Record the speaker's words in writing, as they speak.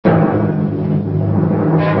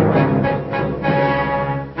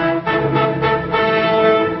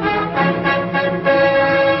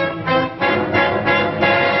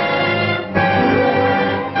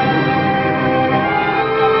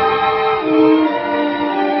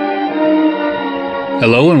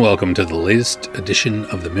Hello and welcome to the latest edition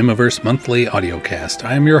of the Mihmiverse Monthly Audiocast.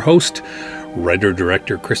 I am your host,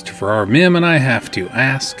 writer-director Christopher R. Mihm, and I have to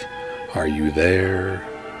ask, are you there?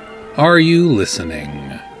 Are you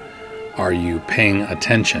listening? Are you paying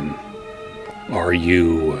attention? Are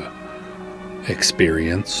you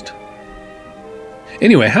experienced?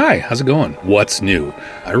 Anyway, hi, how's it going? What's new?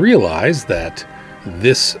 I realize that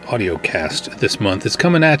this audiocast this month is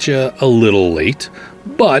coming at you a little late,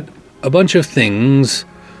 but a bunch of things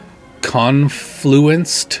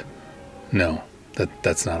confluenced. No,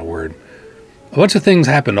 that's not a word. A bunch of things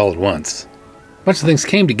happened all at once. A bunch of things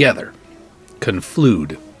came together,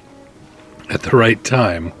 conflued at the right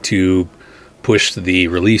time to push the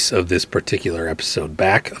release of this particular episode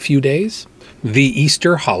back a few days. The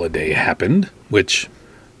Easter holiday happened, which,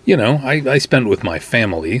 you know, I spent with my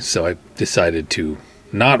family, so I decided to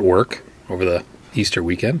not work over the Easter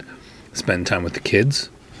weekend, spend time with the kids,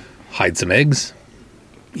 hide some eggs,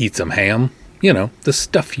 eat some ham, you know, the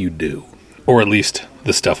stuff you do. Or at least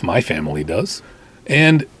the stuff my family does.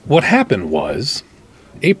 And what happened was,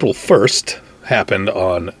 April 1st happened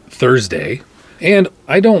on Thursday, and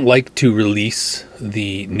I don't like to release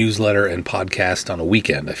the newsletter and podcast on a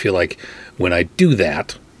weekend. I feel like when I do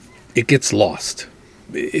that, it gets lost.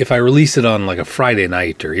 If I release it on like a Friday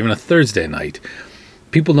night or even a Thursday night,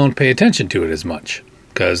 people don't pay attention to it as much,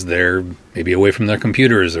 because they're maybe away from their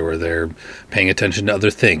computers or they're paying attention to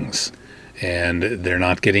other things and they're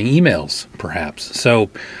not getting emails, perhaps. So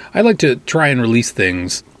I like to try and release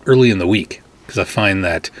things early in the week because I find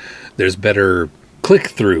that there's better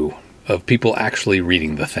click-through of people actually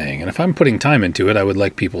reading the thing. And if I'm putting time into it, I would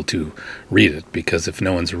like people to read it, because if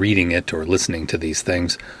no one's reading it or listening to these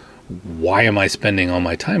things, why am I spending all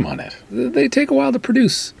my time on it? They take a while to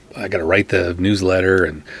produce. I got to write the newsletter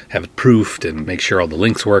and have it proofed and make sure all the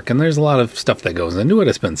links work. And there's a lot of stuff that goes into it.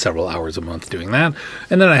 I spend several hours a month doing that.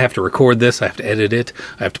 And then I have to record this. I have to edit it.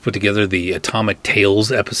 I have to put together the Atomic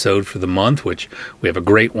Tales episode for the month, which we have a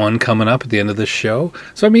great one coming up at the end of this show.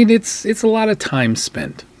 So, I mean, it's a lot of time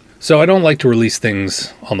spent. So I don't like to release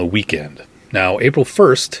things on the weekend. Now, April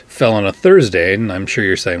 1st fell on a Thursday, and I'm sure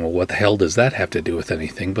you're saying, well, what the hell does that have to do with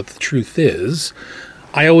anything? But the truth is,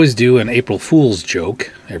 I always do an April Fool's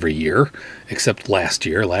joke every year, except last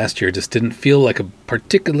year. Last year just didn't feel like a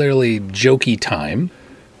particularly jokey time.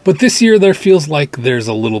 But this year there feels like there's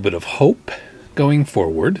a little bit of hope going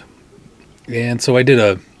forward. And so I did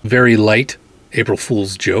a very light April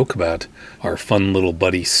Fool's joke about our fun little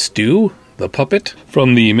buddy Stu, the puppet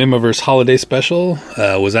from the Mihmiverse holiday special,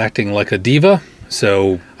 was acting like a diva.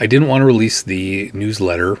 So I didn't want to release the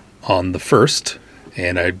newsletter on the 1st,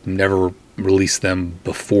 and I never released them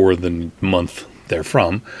before the month they're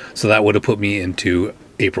from. So that would have put me into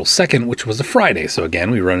April 2nd, which was a Friday. So again,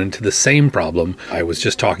 we run into the same problem I was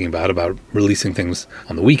just talking about releasing things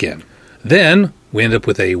on the weekend. Then we end up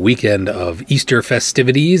with a weekend of Easter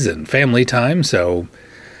festivities and family time, so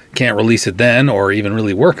can't release it then or even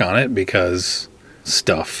really work on it because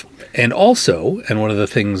stuff. And also, and one of the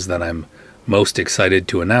things that I'm most excited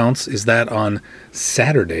to announce is that on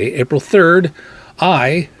Saturday, April 3rd,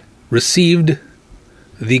 I received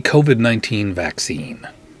the COVID-19 vaccine.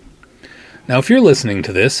 Now, if you're listening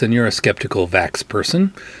to this and you're a skeptical vax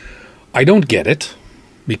person, I don't get it,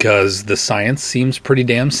 because the science seems pretty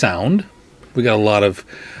damn sound. We got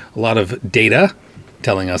a lot of data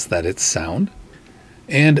telling us that it's sound.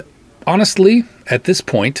 And honestly, at this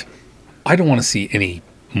point, I don't want to see any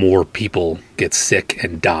more people get sick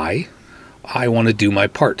and die. I want to do my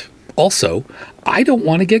part. Also, I don't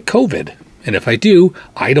want to get COVID. And if I do,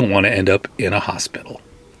 I don't want to end up in a hospital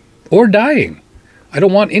or dying. I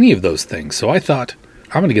don't want any of those things. So I thought,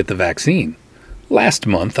 I'm going to get the vaccine. Last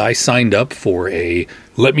month, I signed up for a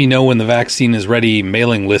let me know when the vaccine is ready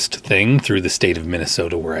mailing list thing through the state of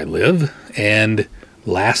Minnesota where I live. And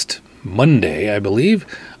last Monday, I believe,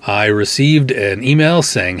 I received an email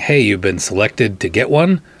saying, hey, you've been selected to get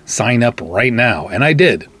one. Sign up right now. And I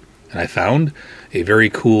did. And I found a very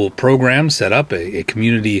cool program set up, a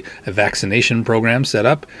community vaccination program set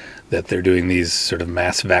up, that they're doing these sort of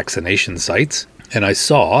mass vaccination sites. And I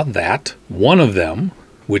saw that one of them,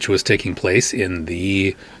 which was taking place in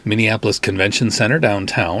the Minneapolis Convention Center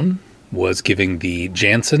downtown, was giving the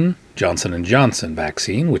Johnson & Johnson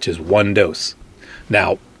vaccine, which is one dose.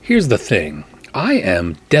 Now, here's the thing. I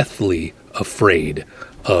am deathly afraid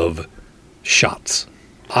of shots.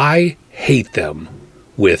 I hate them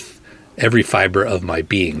with every fiber of my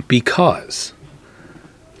being, because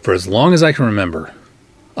for as long as I can remember,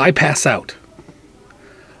 I pass out.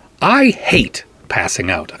 I hate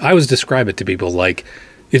passing out. I always describe it to people like,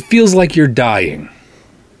 it feels like you're dying.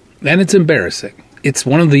 And it's embarrassing. It's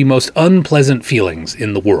one of the most unpleasant feelings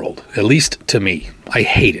in the world, at least to me. I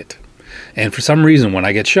hate it. And for some reason, when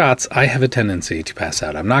I get shots, I have a tendency to pass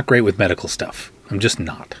out. I'm not great with medical stuff. I'm just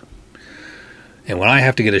not. And when I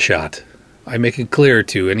have to get a shot, I make it clear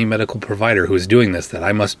to any medical provider who is doing this that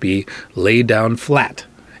I must be laid down flat.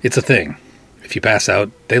 It's a thing. If you pass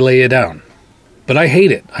out, they lay you down. But I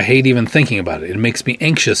hate it. I hate even thinking about it. It makes me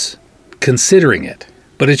anxious considering it.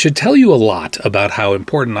 But it should tell you a lot about how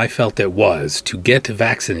important I felt it was to get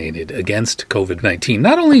vaccinated against COVID-19,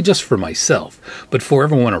 not only just for myself, but for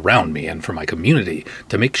everyone around me and for my community,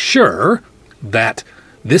 to make sure that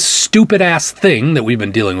this stupid-ass thing that we've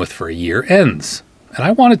been dealing with for a year ends. And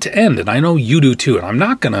I want it to end, and I know you do too. And I'm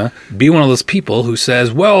not going to be one of those people who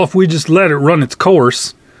says, well, if we just let it run its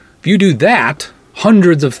course. If you do that,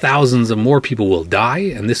 hundreds of thousands of more people will die,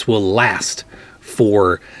 and this will last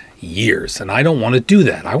for years. And I don't want to do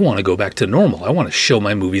that. I want to go back to normal. I want to show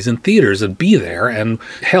my movies in theaters and be there. And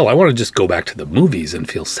hell, I want to just go back to the movies and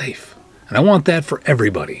feel safe. And I want that for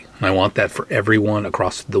everybody. And I want that for everyone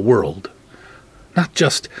across the world. Not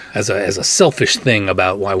just as a selfish thing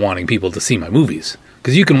about why wanting people to see my movies.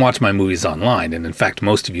 Because you can watch my movies online. And in fact,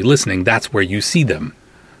 most of you listening, that's where you see them.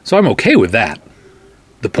 So I'm okay with that.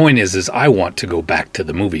 The point is I want to go back to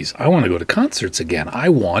the movies. I want to go to concerts again. I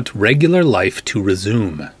want regular life to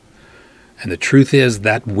resume. And the truth is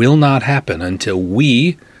that will not happen until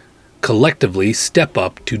we collectively step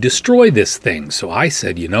up to destroy this thing. So I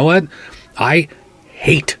said, you know what? I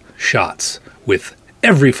hate shots with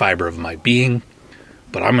every fiber of my being,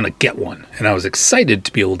 but I'm going to get one. And I was excited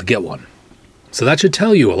to be able to get one. So that should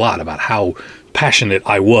tell you a lot about how passionate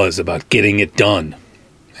I was about getting it done.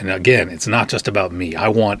 And again, it's not just about me. I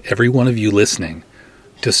want every one of you listening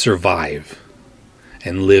to survive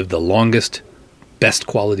and live the longest, best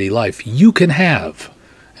quality life you can have.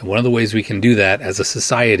 And one of the ways we can do that as a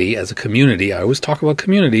society, as a community, I always talk about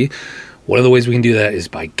community, one of the ways we can do that is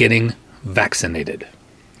by getting vaccinated,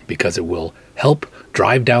 because it will help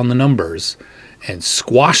drive down the numbers and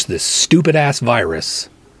squash this stupid-ass virus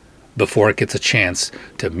before it gets a chance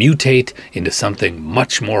to mutate into something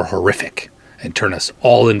much more horrific and turn us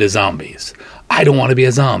all into zombies. I don't want to be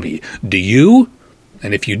a zombie. Do you?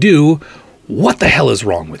 And if you do, what the hell is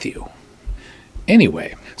wrong with you?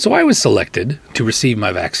 Anyway, so I was selected to receive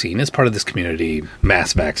my vaccine as part of this community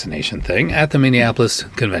mass vaccination thing at the Minneapolis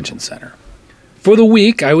Convention Center. For the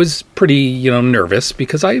week, I was pretty, nervous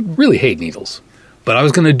because I really hate needles. But I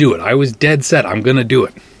was going to do it. I was dead set. I'm going to do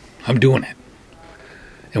it. I'm doing it.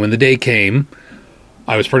 And when the day came,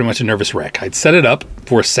 I was pretty much a nervous wreck. I'd set it up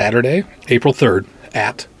for Saturday, April 3rd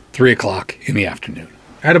at 3 o'clock in the afternoon.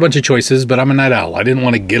 I had a bunch of choices, but I'm a night owl. I didn't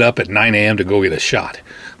want to get up at 9 a.m. to go get a shot.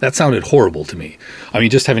 That sounded horrible to me. I mean,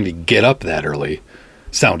 just having to get up that early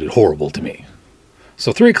sounded horrible to me.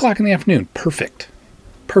 So 3 o'clock in the afternoon, perfect.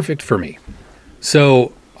 Perfect for me.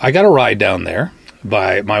 So I got a ride down there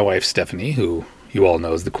by my wife, Stephanie, who you all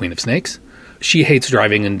know is the Queen of Snakes. She hates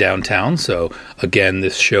driving in downtown, so again,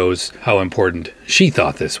 this shows how important she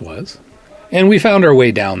thought this was. And we found our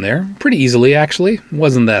way down there pretty easily, actually. It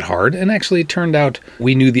wasn't that hard. And actually, it turned out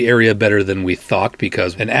we knew the area better than we thought,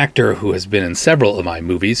 because an actor who has been in several of my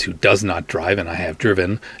movies, who does not drive, and I have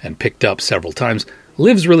driven and picked up several times,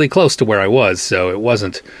 lives really close to where I was, so it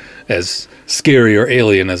wasn't as scary or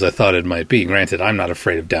alien as I thought it might be. Granted, I'm not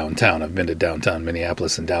afraid of downtown. I've been to downtown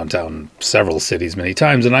Minneapolis and downtown several cities many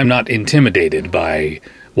times, and I'm not intimidated by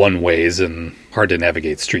one-ways and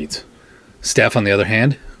hard-to-navigate streets. Steph, on the other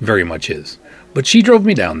hand, very much is. But she drove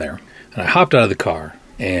me down there, and I hopped out of the car,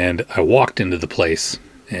 and I walked into the place,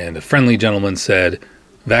 and a friendly gentleman said,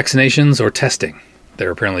 "Vaccinations or testing?"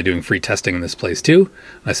 They're apparently doing free testing in this place too.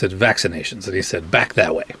 And I said, "Vaccinations." And he said, "Back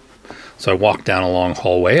that way." So I walked down a long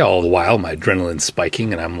hallway, all the while my adrenaline's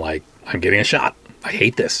spiking, and I'm like, I'm getting a shot. I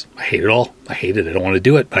hate this. I hate it all. I hate it. I don't want to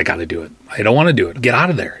do it, but I got to do it. I don't want to do it. Get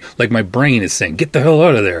out of there. Like my brain is saying, get the hell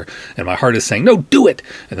out of there. And my heart is saying, no, do it.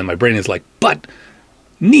 And then my brain is like, but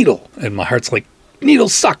needle. And my heart's like,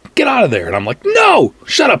 needles suck. Get out of there. And I'm like, no,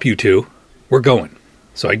 shut up, you two. We're going.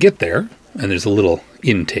 So I get there, and there's a little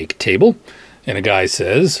intake table. And a guy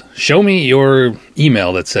says, show me your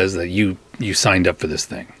email that says that you signed up for this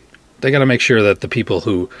thing. They got to make sure that the people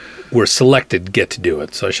who were selected get to do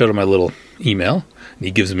it. So I showed him my little email, and he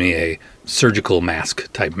gives me a surgical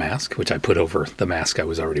mask type mask, which I put over the mask I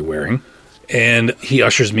was already wearing. And he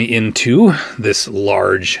ushers me into this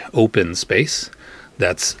large open space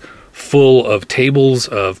that's full of tables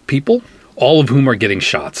of people, all of whom are getting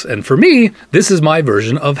shots. And for me, this is my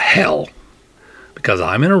version of hell, because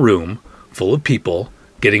I'm in a room full of people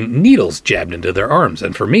getting needles jabbed into their arms.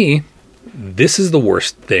 And for me, this is the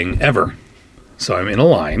worst thing ever. So I'm in a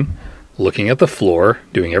line looking at the floor,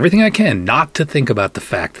 doing everything I can not to think about the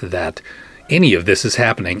fact that any of this is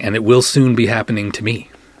happening, and it will soon be happening to me.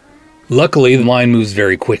 Luckily, the line moves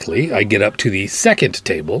very quickly. I get up to the second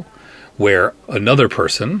table, where another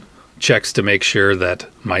person checks to make sure that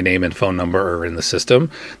my name and phone number are in the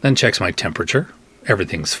system, then checks my temperature.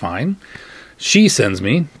 Everything's fine. She sends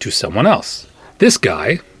me to someone else. This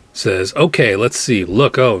guy says, okay, let's see.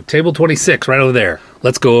 Look, table 26 right over there.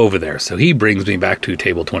 Let's go over there. So he brings me back to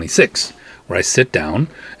table 26, where I sit down,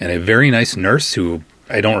 and a very nice nurse who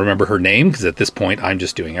I don't remember her name, because at this point I'm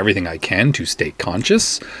just doing everything I can to stay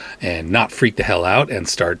conscious and not freak the hell out and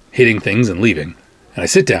start hitting things and leaving. And I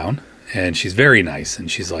sit down, and she's very nice,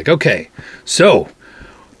 and she's like, okay, so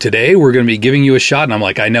today we're going to be giving you a shot. And I'm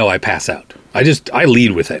like, I know, I pass out. I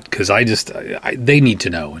lead with it, because they need to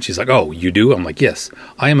know. And she's like, oh, you do? I'm like, yes,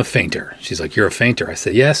 I am a fainter. She's like, you're a fainter? I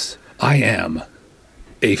said, yes, I am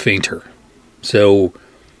a fainter. So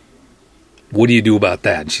what do you do about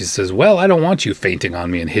that? And she says, well, I don't want you fainting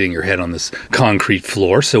on me and hitting your head on this concrete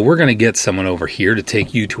floor, so we're going to get someone over here to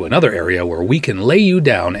take you to another area where we can lay you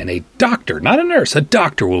down, and a doctor, not a nurse, a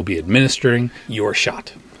doctor will be administering your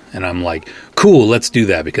shot. And I'm like, cool, let's do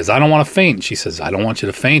that, because I don't want to faint. She says, I don't want you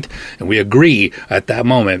to faint. And we agree at that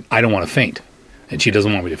moment, I don't want to faint. And she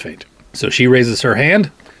doesn't want me to faint. So she raises her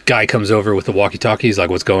hand. Guy comes over with the walkie-talkie. He's like,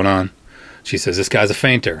 what's going on? She says, this guy's a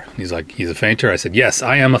fainter. He's like, he's a fainter? I said, yes,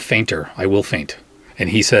 I am a fainter. I will faint. And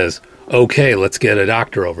he says, okay, let's get a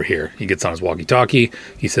doctor over here. He gets on his walkie-talkie.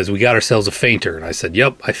 He says, we got ourselves a fainter. And I said,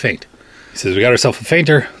 yep, I faint. He says, we got ourselves a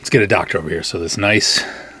fainter. Let's get a doctor over here. So this nice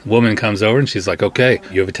woman comes over, and she's like, okay,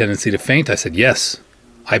 you have a tendency to faint? I said, yes,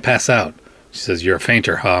 I pass out. She says, you're a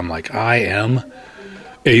fainter, huh? I'm like, I am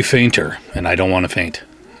a fainter, and I don't want to faint.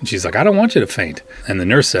 And she's like, I don't want you to faint. And the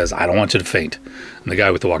nurse says, I don't want you to faint. And the guy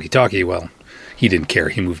with the walkie-talkie, well, he didn't care.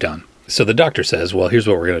 He moved on. So the doctor says, well, here's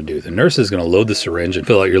what we're going to do. The nurse is going to load the syringe and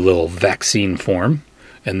fill out your little vaccine form.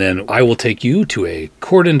 And then I will take you to a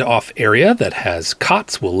cordoned off area that has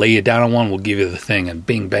cots. We'll lay you down on one. We'll give you the thing, and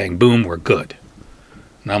bing, bang, boom, we're good.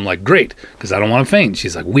 And I'm like, great, because I don't want to faint.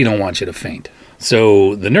 She's like, we don't want you to faint.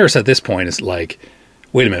 So the nurse at this point is like,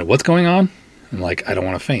 wait a minute, what's going on? I'm like, I don't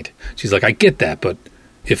want to faint. She's like, I get that, but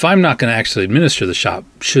if I'm not going to actually administer the shot,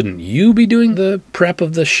 shouldn't you be doing the prep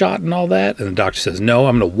of the shot and all that? And the doctor says, no,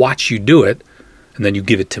 I'm going to watch you do it, and then you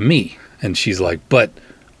give it to me. And she's like, but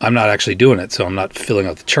I'm not actually doing it, so I'm not filling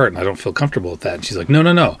out the chart, and I don't feel comfortable with that. And she's like,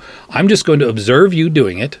 no. I'm just going to observe you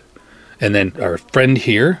doing it, and then our friend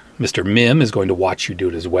here, Mr. Mihm, is going to watch you do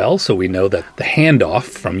it as well, so we know that the handoff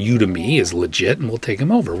from you to me is legit, and we'll take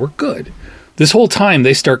him over. We're good. This whole time,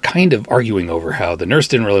 they start kind of arguing over how the nurse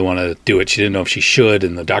didn't really want to do it. She didn't know if she should,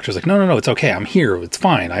 and the doctor's like, no, it's okay. I'm here. It's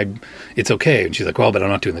fine. It's okay. And she's like, well, but I'm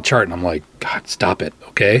not doing the chart. And I'm like, God, stop it,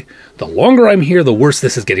 okay? The longer I'm here, the worse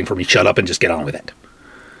this is getting for me. Shut up and just get on with it.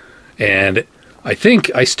 And I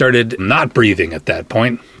think I started not breathing at that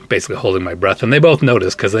point, basically holding my breath, and they both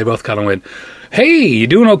noticed, because they both kind of went, hey, you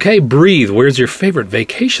doing okay? Breathe. Where's your favorite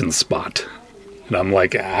vacation spot? And I'm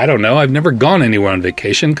like, I don't know. I've never gone anywhere on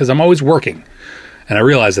vacation because I'm always working. And I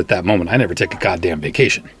realized at that moment, I never take a goddamn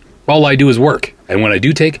vacation. All I do is work. And when I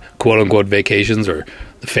do take quote-unquote vacations, or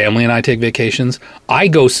the family and I take vacations, I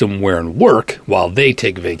go somewhere and work while they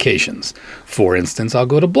take vacations. For instance, I'll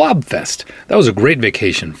go to Blobfest. That was a great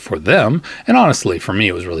vacation for them. And honestly, for me,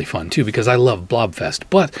 it was really fun too, because I love Blobfest.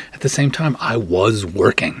 But at the same time, I was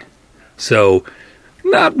working. So,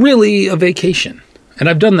 not really a vacation. And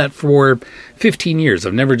I've done that for 15 years.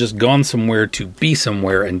 I've never just gone somewhere to be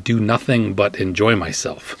somewhere and do nothing but enjoy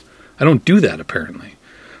myself. I don't do that, apparently.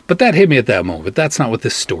 But that hit me at that moment. But that's not what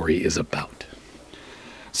this story is about.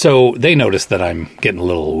 So they notice that I'm getting a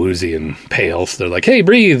little woozy and pale. So they're like, hey,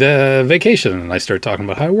 breathe, vacation. And I start talking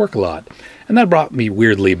about how I work a lot. And that brought me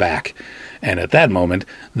weirdly back. And at that moment,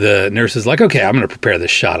 the nurse is like, okay, I'm going to prepare this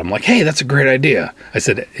shot. I'm like, hey, that's a great idea. I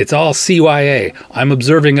said, it's all CYA. I'm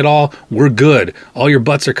observing it all. We're good. All your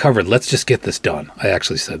butts are covered. Let's just get this done. I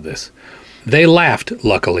actually said this. They laughed,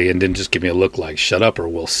 luckily, and didn't just give me a look like, shut up or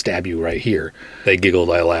we'll stab you right here. They giggled.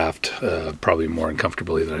 I laughed, probably more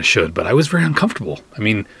uncomfortably than I should, but I was very uncomfortable. I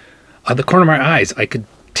mean, out the corner of my eyes, I could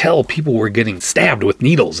tell people were getting stabbed with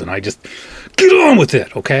needles, and I just, get on with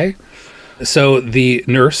it, okay? So the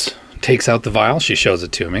nurse takes out the vial. She shows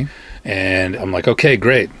it to me, and I'm like, okay,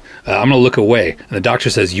 great. I'm going to look away. And the doctor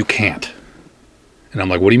says, you can't. And I'm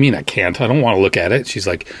like, what do you mean I can't? I don't want to look at it. She's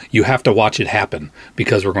like, you have to watch it happen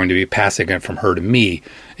because we're going to be passing it from her to me,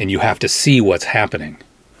 and you have to see what's happening.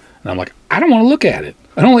 And I'm like, I don't want to look at it.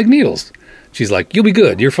 I don't like needles. She's like, you'll be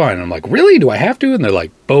good. You're fine. And I'm like, really? Do I have to? And they're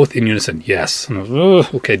like, both in unison, yes. And I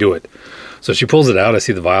was, okay, do it. So she pulls it out. I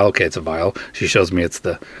see the vial. Okay, it's a vial. She shows me it's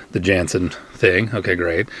the Janssen thing. Okay,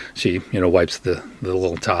 great. She, wipes the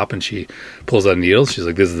little top and she pulls out a needle. She's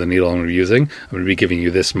like, this is the needle I'm going to be using. I'm going to be giving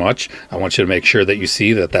you this much. I want you to make sure that you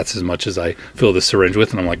see that that's as much as I fill the syringe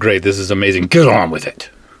with. And I'm like, great, this is amazing. Get on with it.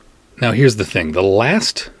 Now, here's the thing. The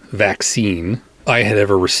last vaccine I had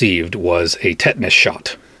ever received was a tetanus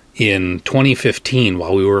shot in 2015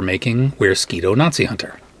 while we were making Where Skeeto Nazi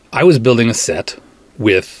Hunter. I was building a set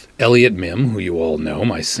with Elliot Mihm, who you all know,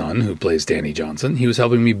 my son, who plays Danny Johnson. He was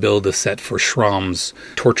helping me build a set for Schramm's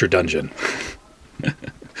Torture Dungeon.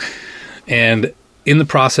 And in the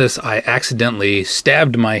process, I accidentally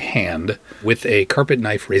stabbed my hand with a carpet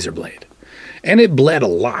knife razor blade. And it bled a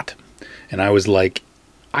lot. And I was like,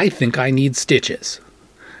 I think I need stitches.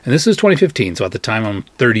 And this is 2015, so at the time I'm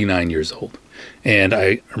 39 years old. And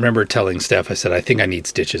I remember telling Steph, I said, I think I need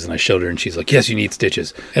stitches. And I showed her, and she's like, yes, you need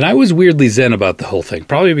stitches. And I was weirdly zen about the whole thing,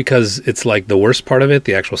 probably because it's like the worst part of it,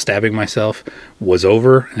 the actual stabbing myself, was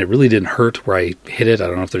over. And it really didn't hurt where I hit it. I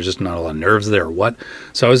don't know if there's just not a lot of nerves there or what.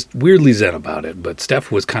 So I was weirdly zen about it. But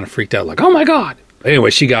Steph was kind of freaked out, like, oh, my God.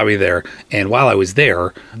 Anyway, she got me there, and while I was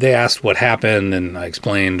there, they asked what happened, and I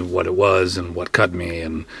explained what it was and what cut me,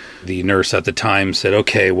 and the nurse at the time said,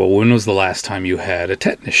 okay, well, when was the last time you had a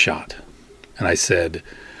tetanus shot? And I said,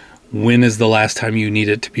 when is the last time you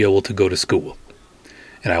needed to be able to go to school?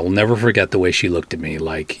 And I will never forget the way she looked at me,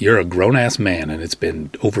 like, you're a grown-ass man, and it's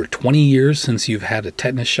been over 20 years since you've had a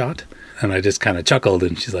tetanus shot? And I just kind of chuckled,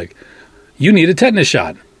 and she's like, you need a tetanus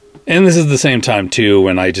shot. And this is the same time, too,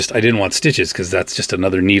 when I didn't want stitches because that's just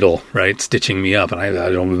another needle, right, stitching me up. And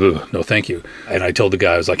I don't, no, thank you. And I told the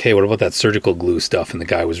guy, I was like, hey, what about that surgical glue stuff? And the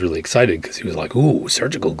guy was really excited because he was like, ooh,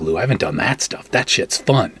 surgical glue. I haven't done that stuff. That shit's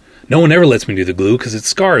fun. No one ever lets me do the glue because it's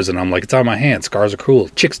scars. And I'm like, it's on my hand. Scars are cool.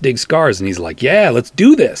 Chicks dig scars. And he's like, yeah, let's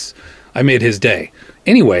do this. I made his day.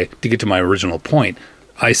 Anyway, to get to my original point,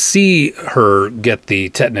 I see her get the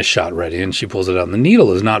tetanus shot ready, and she pulls it out. And the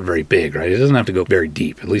needle is not very big, right? It doesn't have to go very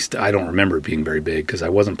deep. At least I don't remember it being very big because I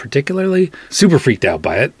wasn't particularly super freaked out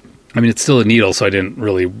by it. I mean, it's still a needle, so I didn't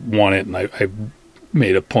really want it, and I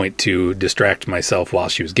made a point to distract myself while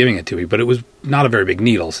she was giving it to me. But it was not a very big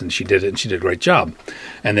needle, since she did it, and she did a great job.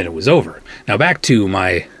 And then it was over. Now, back to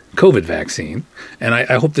my COVID vaccine, and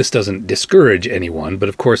I hope this doesn't discourage anyone, but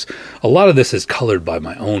of course, a lot of this is colored by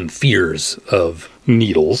my own fears of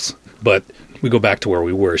needles. But we go back to where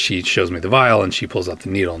we were. She shows me the vial, and she pulls out the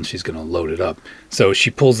needle, and she's going to load it up. So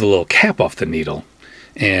she pulls the little cap off the needle,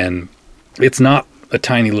 and it's not a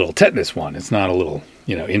tiny little tetanus one. It's not a little,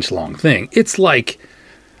 inch-long thing. It's like,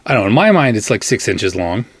 I don't know, in my mind, it's like 6 inches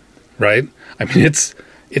long, right? I mean, it's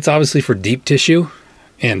obviously for deep tissue,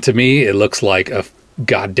 and to me, it looks like a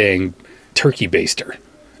goddamn turkey baster.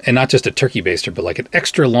 And not just a turkey baster, but like an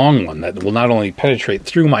extra long one that will not only penetrate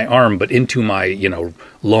through my arm, but into my,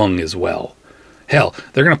 lung as well. Hell,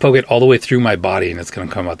 they're going to poke it all the way through my body and it's going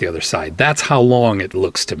to come out the other side. That's how long it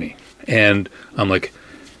looks to me. And I'm like,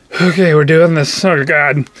 okay, we're doing this. Oh,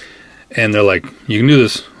 God. And they're like, you can do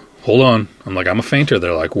this. Hold on. I'm like, I'm a fainter.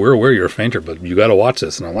 They're like, we're aware you're a fainter, but you got to watch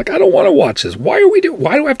this. And I'm like, I don't want to watch this. Why do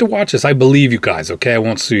I have to watch this? I believe you guys, okay? I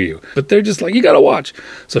won't sue you. But they're just like, you got to watch.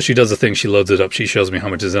 So she does the thing. She loads it up. She shows me how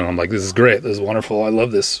much is in it. I'm like, this is great. This is wonderful. I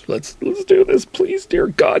love this. Let's do this. Please, dear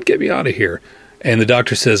God, get me out of here. And the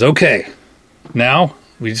doctor says, okay, now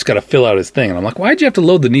we just got to fill out his thing. And I'm like, why'd you have to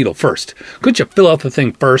load the needle first? Couldn't you fill out the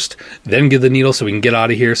thing first, then give the needle so we can get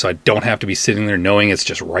out of here so I don't have to be sitting there knowing it's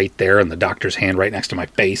just right there in the doctor's hand right next to my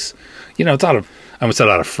face? It's I almost said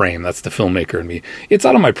out of frame. That's the filmmaker in me. It's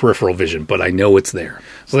out of my peripheral vision, but I know it's there.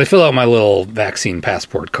 So they fill out my little vaccine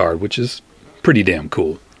passport card, which is pretty damn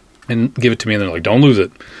cool, and give it to me. And they're like, don't lose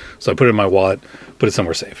it. So I put it in my wallet, put it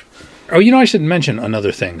somewhere safe. Oh, I should mention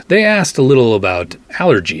another thing. They asked a little about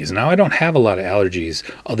allergies. Now, I don't have a lot of allergies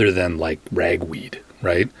other than like ragweed,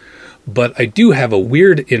 right? But I do have a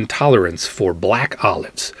weird intolerance for black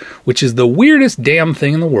olives, which is the weirdest damn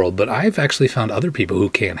thing in the world. But I've actually found other people who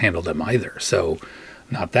can't handle them either. So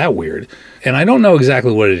not that weird. And I don't know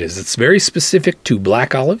exactly what it is. It's very specific to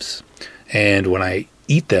black olives. And when I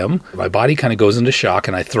eat them, my body kind of goes into shock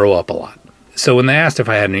and I throw up a lot. So when they asked if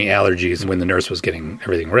I had any allergies when the nurse was getting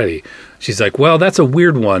everything ready, she's like, well, that's a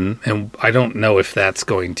weird one. And I don't know if that's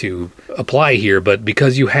going to apply here. But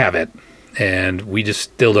because you have it, and we just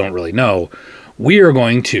still don't really know, we are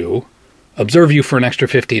going to observe you for an extra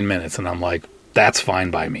 15 minutes. And I'm like, that's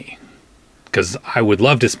fine by me. Because I would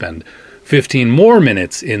love to spend 15 more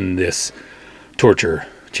minutes in this torture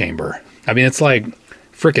chamber. I mean, it's like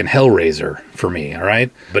freaking Hellraiser for me, all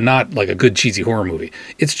right? But not like a good cheesy horror movie.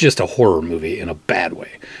 It's just a horror movie in a bad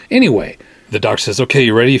way. Anyway, The doctor says, okay,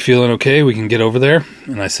 you ready? You feeling okay? We can get over there?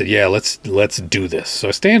 And I said, yeah, let's do this. So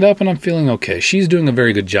I stand up and I'm feeling okay. She's doing a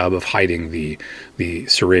very good job of hiding the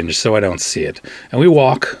syringe so I don't see it. And we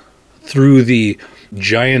walk through the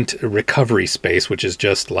giant recovery space, which is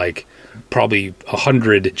just like probably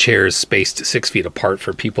 100 chairs spaced 6 feet apart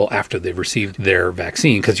for people after they've received their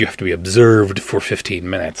vaccine, because you have to be observed for 15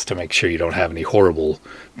 minutes to make sure you don't have any horrible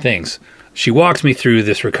things. She walks me through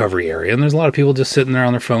this recovery area, and there's a lot of people just sitting there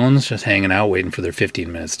on their phones, just hanging out, waiting for their 15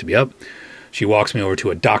 minutes to be up. She walks me over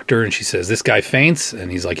to a doctor, and she says, this guy faints. And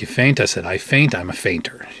he's like, you faint? I said, I faint. I'm a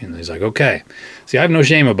fainter. And he's like, okay. See, I have no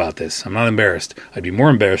shame about this. I'm not embarrassed. I'd be more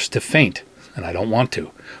embarrassed to faint, and I don't want to,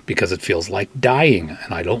 because it feels like dying,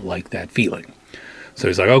 and I don't like that feeling. So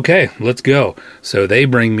he's like, okay, let's go. So they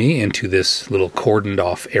bring me into this little cordoned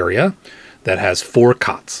off area that has 4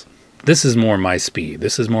 cots. This is more my speed.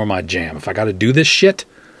 This is more my jam. If I got to do this shit,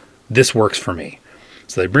 this works for me.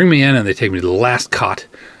 So they bring me in and they take me to the last cot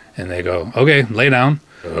and they go, okay, lay down.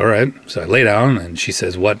 All right. So I lay down and she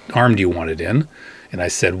says, what arm do you want it in? And I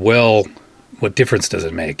said, well, what difference does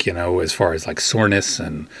it make, as far as like soreness?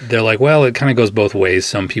 And they're like, well, it kind of goes both ways.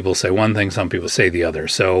 Some people say one thing, some people say the other.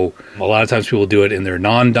 So a lot of times people do it in their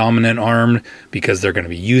non-dominant arm because they're going to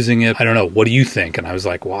be using it. I don't know. What do you think? And I was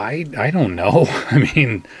like, well, I don't know. I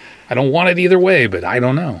mean, I don't want it either way, but I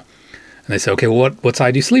don't know. And they say, okay, well, what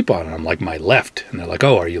side do you sleep on? And I'm like, my left. And they're like,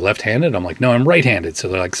 oh, are you left-handed? I'm like, no, I'm right-handed. So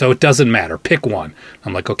they're like, so it doesn't matter. Pick one.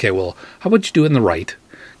 I'm like, okay, well, how about you do it in the right?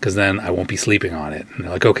 Because then I won't be sleeping on it. And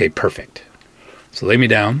they're like, okay, perfect. So lay me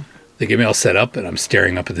down. They get me all set up, and I'm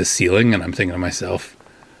staring up at the ceiling, and I'm thinking to myself,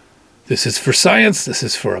 this is for science. This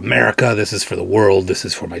is for America. This is for the world. This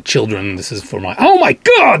is for my children. This is for my... Oh, my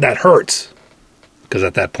God, that hurts. Because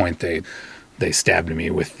at that point, they stabbed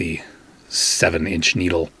me with the 7-inch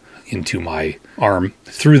needle into my arm,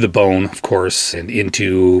 through the bone, of course, and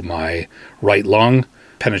into my right lung,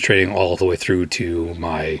 penetrating all the way through to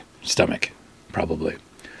my stomach, probably.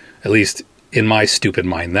 At least in my stupid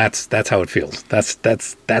mind, that's how it feels.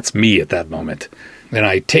 That's me at that moment. Then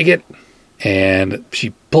I take it, and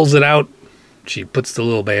she pulls it out. She puts the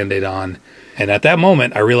little Band-Aid on. And at that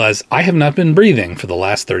moment, I realize I have not been breathing for the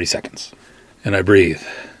last 30 seconds. And I breathe.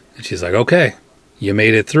 And she's like, okay, you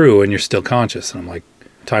made it through and you're still conscious. And I'm like,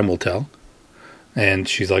 time will tell. And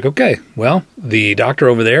she's like, okay, well, the doctor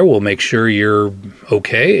over there will make sure you're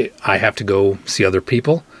okay. I have to go see other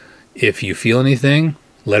people. If you feel anything,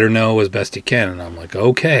 let her know as best you can. And I'm like,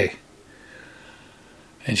 okay.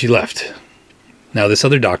 And she left. Now, this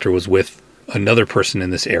other doctor was with another person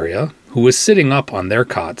in this area who was sitting up on their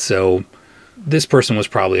cot. So this person was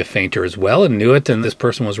probably a fainter as well and knew it. And this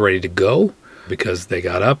person was ready to go, because they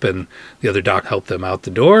got up and the other doc helped them out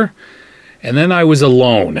the door. And then I was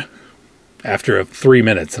alone after 3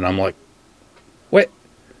 minutes. And I'm like, what?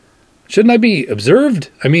 Shouldn't I be observed?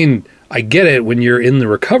 I mean, I get it when you're in the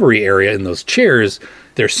recovery area in those chairs.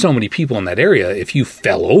 There's so many people in that area. If you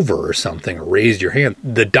fell over or something or raised your hand,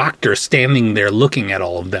 the doctor standing there looking at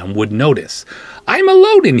all of them would notice. I'm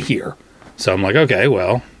alone in here. So I'm like, okay,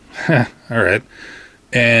 well, all right.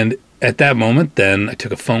 And at that moment, then I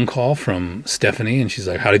took a phone call from Stephanie, and she's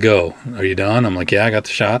like, how'd it go? Are you done? I'm like, yeah, I got the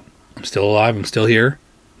shot. I'm still alive. I'm still here.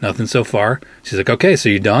 Nothing so far. She's like, okay, so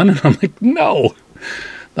you done? And I'm like, no.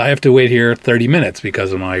 I have to wait here 30 minutes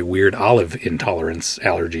because of my weird olive intolerance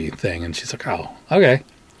allergy thing. And she's like, oh, okay.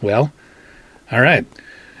 Well, all right.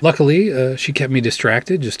 Luckily, she kept me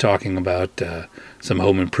distracted just talking about some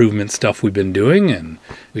home improvement stuff we've been doing. And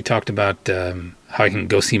we talked about how I can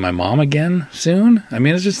go see my mom again soon. I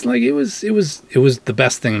mean, it's just like it was the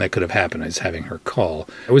best thing that could have happened is having her call.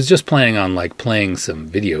 I was just planning on like playing some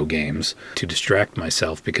video games to distract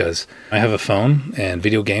myself because I have a phone and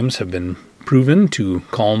video games have been proven to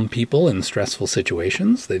calm people in stressful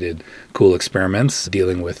situations. They did cool experiments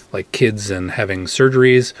dealing with like kids and having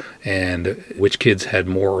surgeries and which kids had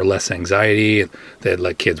more or less anxiety. They had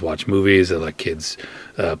let kids watch movies. They let kids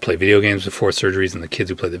play video games before surgeries, and the kids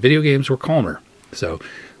who played the video games were calmer. So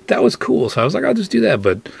that was cool. So I was like, I'll just do that.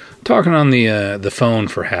 But talking on the phone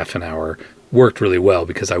for half an hour worked really well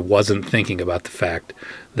because I wasn't thinking about the fact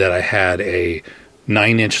that I had a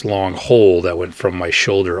 9-inch long hole that went from my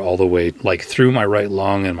shoulder all the way like through my right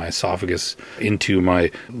lung and my esophagus into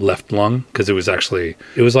my left lung, because it was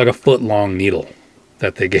like a foot long needle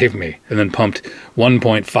that they gave me, and then pumped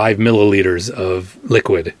 1.5 milliliters of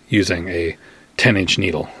liquid using a 10-inch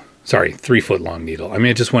needle. Sorry, 3-foot long needle. I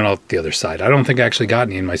mean, it just went out the other side. I don't think I actually got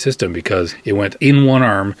any in my system because it went in one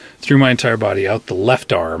arm, through my entire body, out the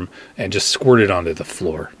left arm, and just squirted onto the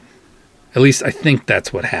floor. At least I think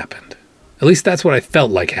that's what happened. At least that's what I felt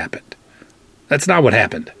like happened. That's not what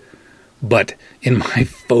happened. But in my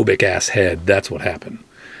phobic ass head, that's what happened.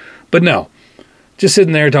 But no, just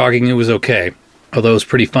sitting there talking, it was okay. Although it was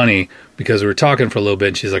pretty funny because we were talking for a little bit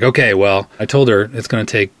and she's like, okay, well, I told her it's going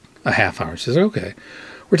to take a half hour. She's like, okay.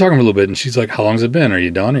 We're talking for a little bit and she's like, how long's it been? Are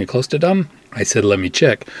you done? Are you close to done? I said, let me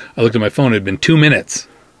check. I looked at my phone. It had been 2 minutes.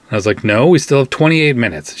 I was like, no, we still have 28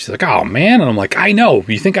 minutes. She's like, oh, man. And I'm like, I know.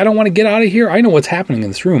 You think I don't want to get out of here? I know what's happening in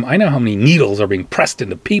this room. I know how many needles are being pressed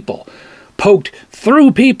into people, poked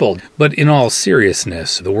through people. But in all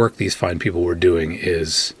seriousness, the work these fine people were doing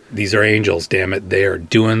is, these are angels, damn it. They are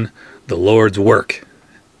doing the Lord's work,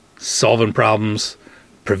 solving problems,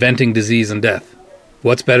 preventing disease and death.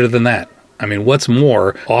 What's better than that? I mean, what's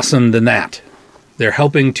more awesome than that? They're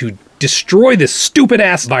helping to destroy this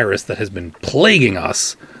stupid-ass virus that has been plaguing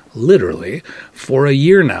us, literally, for a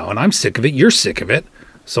year now. And I'm sick of it. You're sick of it.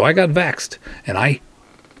 So I got vaxxed. And I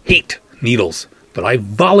hate needles. But I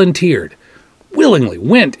volunteered, willingly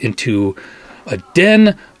went into a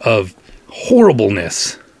den of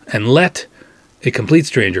horribleness and let a complete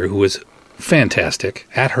stranger who was fantastic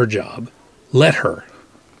at her job, let her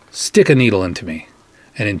stick a needle into me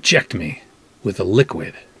and inject me with a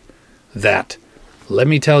liquid that, let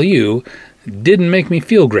me tell you, didn't make me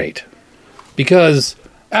feel great. Because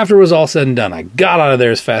after it was all said and done, I got out of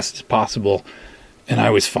there as fast as possible, and I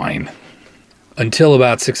was fine. Until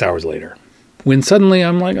about 6 hours later, when suddenly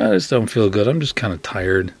I'm like, I just don't feel good. I'm just kind of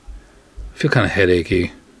tired. I feel kind of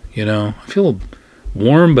headachy, you know. I feel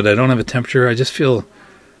warm, but I don't have a temperature. I just feel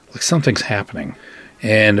like something's happening.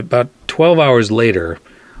 And about 12 hours later,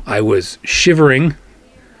 I was shivering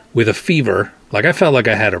with a fever. Like I felt like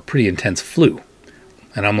I had a pretty intense flu.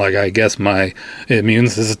 And I'm like, I guess my immune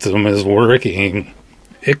system is working.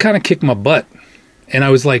 It kind of kicked my butt. And I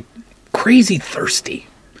was like crazy thirsty.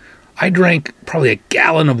 I drank probably a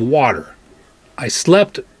gallon of water. I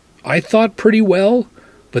slept, I thought, pretty well.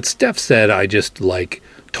 But Steph said I just like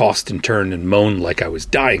tossed and turned and moaned like I was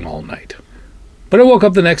dying all night. But I woke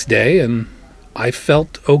up the next day and I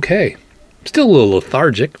felt okay. Still a little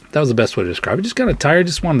lethargic. That was the best way to describe it. Just kind of tired.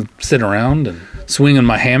 Just wanted to sit around and swing in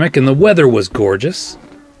my hammock. And the weather was gorgeous.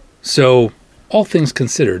 So, all things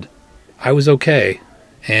considered, I was okay.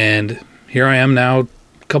 And here I am now,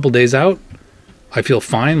 a couple days out. I feel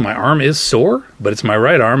fine. My arm is sore, but it's my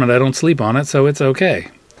right arm and I don't sleep on it, so it's okay.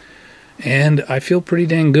 And I feel pretty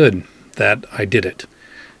dang good that I did it.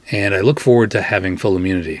 And I look forward to having full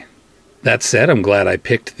immunity. That said, I'm glad I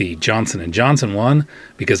picked the Johnson & Johnson one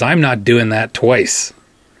because I'm not doing that twice.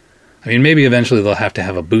 I mean, maybe eventually they'll have to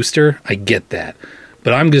have a booster. I get that.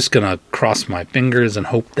 But I'm just going to cross my fingers and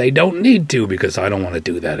hope they don't need to because I don't want to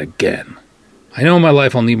do that again. I know in my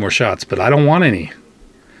life I'll need more shots, but I don't want any.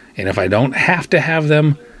 And if I don't have to have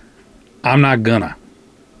them, I'm not gonna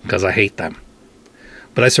because I hate them.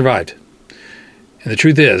 But I survived. And the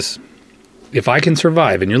truth is, if I can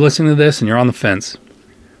survive and you're listening to this and you're on the fence,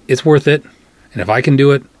 it's worth it. And if I can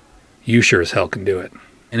do it, you sure as hell can do it.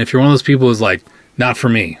 And if you're one of those people who's like, not for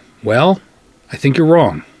me, well, I think you're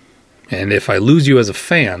wrong. And if I lose you as a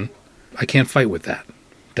fan, I can't fight with that.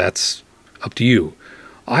 That's up to you.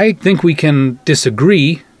 I think we can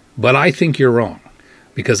disagree, but I think you're wrong.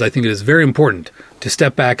 Because I think it is very important to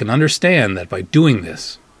step back and understand that by doing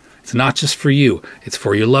this, it's not just for you. It's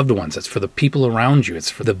for your loved ones. It's for the people around you.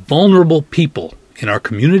 It's for the vulnerable people in our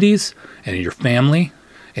communities and in your family.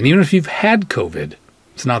 And even if you've had COVID,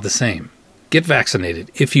 it's not the same. Get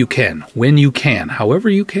vaccinated if you can, when you can, however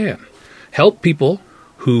you can. Help people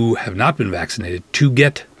who have not been vaccinated to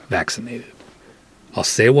get vaccinated. I'll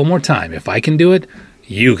say it one more time. If I can do it,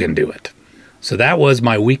 you can do it. So that was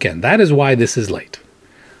my weekend. That is why this is late.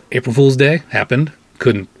 April Fool's Day happened.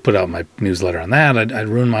 Couldn't put out my newsletter on that. I'd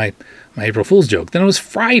ruin my April Fool's joke. Then it was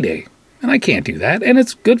Friday, and I can't do that. And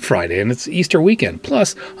it's Good Friday, and it's Easter weekend.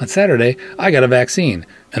 Plus, on Saturday, I got a vaccine.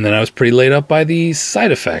 And then I was pretty laid up by the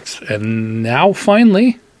side effects. And now,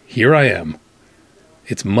 finally, here I am.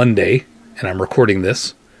 It's Monday, and I'm recording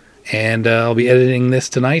this. And I'll be editing this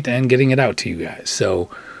tonight and getting it out to you guys. So,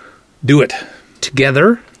 do it.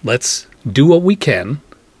 Together, let's do what we can.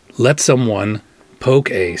 Let someone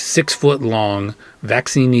poke a 6-foot-long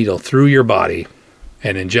vaccine needle through your body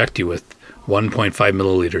and inject you with 1.5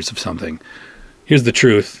 milliliters of something. Here's the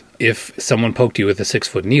truth. If someone poked you with a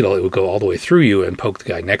 6-foot needle, it would go all the way through you and poke the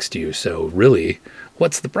guy next to you. So really,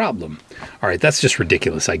 what's the problem? All right, that's just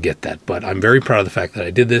ridiculous. I get that. But I'm very proud of the fact that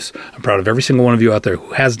I did this. I'm proud of every single one of you out there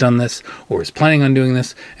who has done this or is planning on doing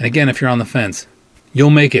this. And again, if you're on the fence,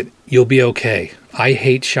 you'll make it. You'll be okay. I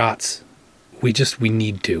hate shots. We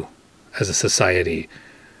need to, as a society,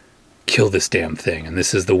 kill this damn thing. And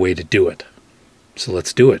this is the way to do it. So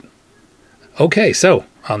let's do it. Okay, so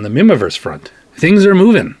on the Mihmiverse front, things are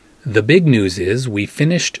moving. The big news is we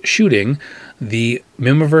finished shooting the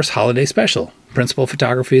Mihmiverse holiday special. Principal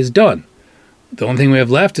photography is done. The only thing we have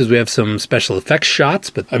left is we have some special effects shots,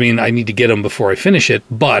 but I need to get them before I finish it,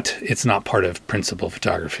 but it's not part of principal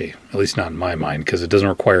photography, at least not in my mind, because it doesn't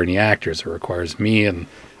require any actors. It requires me, and,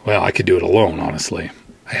 well, I could do it alone, honestly.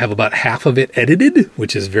 I have about half of it edited,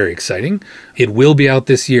 which is very exciting. It will be out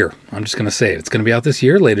this year. I'm just going to say it. It's going to be out this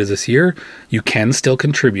year, later this year. You can still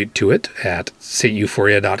contribute to it at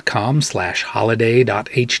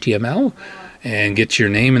sainteuphoria.com/holiday.html and get your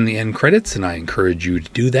name in the end credits, and I encourage you to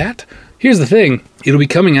do that. Here's the thing. It'll be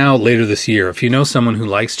coming out later this year. If you know someone who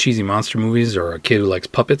likes cheesy monster movies or a kid who likes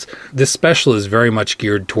puppets, this special is very much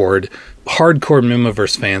geared toward hardcore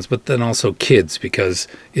Mihmiverse fans, but then also kids, because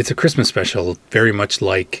it's a Christmas special, very much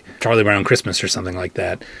like Charlie Brown Christmas or something like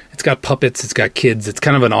that. It's got puppets, it's got kids, it's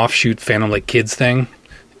kind of an offshoot Phantom Like Kids thing.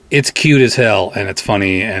 It's cute as hell, and it's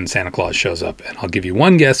funny, and Santa Claus shows up. And I'll give you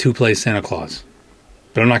one guess who plays Santa Claus.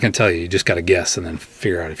 But I'm not going to tell you. You just got to guess and then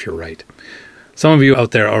figure out if you're right. Some of you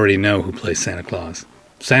out there already know who plays Santa Claus.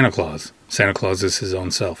 Santa Claus. Santa Claus is his own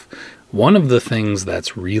self. One of the things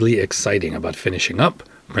that's really exciting about finishing up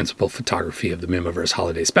principal photography of the Mihmiverse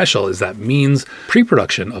holiday special is that means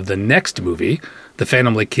pre-production of the next movie, The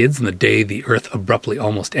Phantom Like Kids and the Day the Earth Abruptly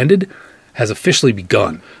Almost Ended, has officially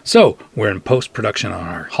begun. So we're in post-production on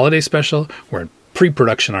our holiday special. We're in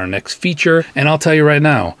pre-production on our next feature. And I'll tell you right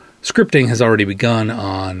now, scripting has already begun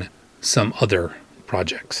on some other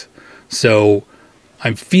projects. So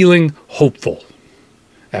I'm feeling hopeful.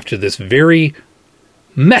 After this very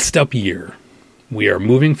messed up year, we are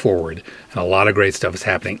moving forward, and a lot of great stuff is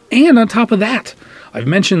happening. And on top of that, I've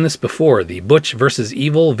mentioned this before, the Butch vs.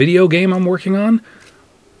 Evil video game I'm working on,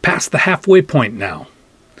 past the halfway point now.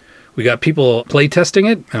 We got people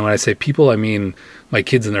playtesting it, and when I say people, I mean my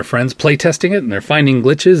kids and their friends playtesting it, and they're finding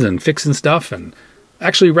glitches and fixing stuff, and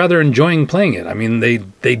actually rather enjoying playing it.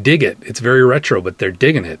 They dig it. It's very retro, but they're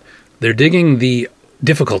digging it. They're digging the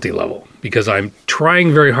difficulty level, because I'm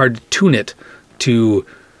trying very hard to tune it to,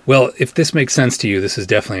 well, if this makes sense to you, this is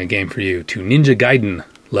definitely a game for you, to Ninja Gaiden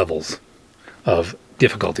levels of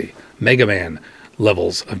difficulty, Mega Man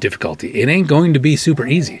levels of difficulty. It ain't going to be super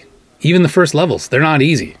easy. Even the first levels, they're not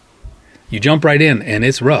easy. You jump right in, and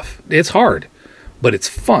it's rough. It's hard, but it's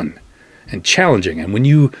fun and challenging. And when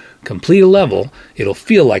you complete a level, it'll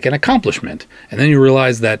feel like an accomplishment. And then you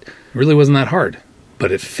realize that it really wasn't that hard.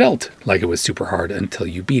 But it felt like it was super hard until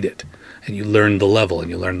you beat it. And you learn the level and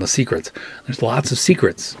you learn the secrets. There's lots of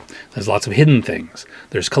secrets. There's lots of hidden things.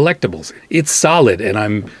 There's collectibles. It's solid, and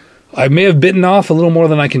I may have bitten off a little more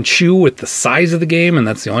than I can chew with the size of the game, and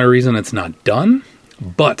that's the only reason it's not done.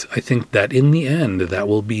 But I think that in the end, that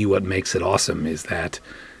will be what makes it awesome, is that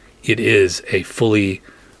it is a fully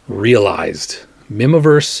realized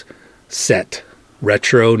Mihmiverse set,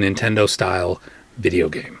 retro Nintendo-style video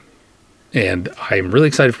game. And I'm really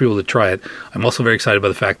excited for people to try it. I'm also very excited by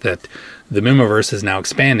the fact that the Mihmiverse is now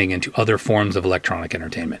expanding into other forms of electronic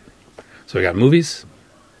entertainment. So we got movies,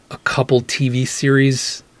 a couple TV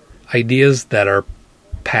series ideas that are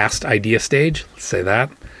past idea stage, let's say that.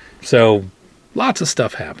 So lots of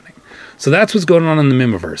stuff happening. So that's what's going on in the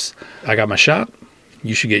Mihmiverse. I got my shot.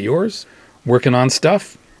 You should get yours. Working on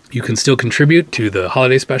stuff. You can still contribute to the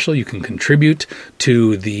holiday special. You can contribute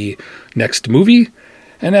to the next movie.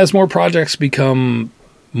 And as more projects become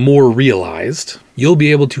more realized, you'll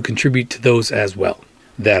be able to contribute to those as well.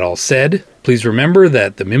 That all said, please remember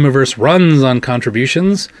that the Mihmiverse runs on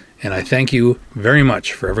contributions, and I thank you very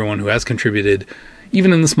much for everyone who has contributed,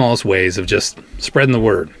 even in the smallest ways of just spreading the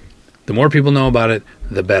word. The more people know about it,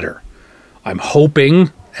 the better. I'm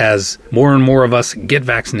hoping, as more and more of us get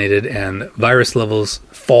vaccinated and virus levels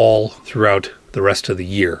fall throughout the rest of the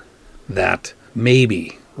year, that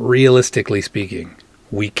maybe, realistically speaking,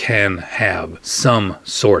 we can have some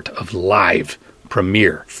sort of live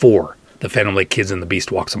premiere for The Phantom Lake Kids and the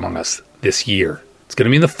Beast Walks Among Us this year. It's going to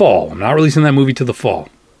be in the fall. I'm not releasing that movie till the fall.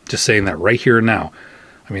 Just saying that right here and now.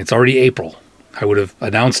 It's already April. I would have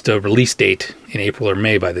announced a release date in April or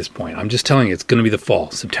May by this point. I'm just telling you, it's going to be the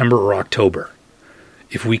fall, September or October.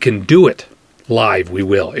 If we can do it live, we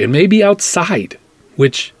will. It may be outside,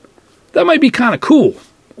 which that might be kind of cool.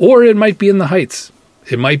 Or it might be in the Heights.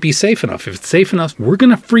 It might be safe enough. If it's safe enough, we're going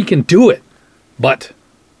to freaking do it. But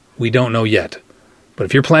we don't know yet. But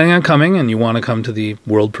if you're planning on coming and you want to come to the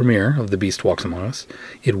world premiere of The Beast Walks Among Us,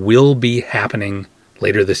 it will be happening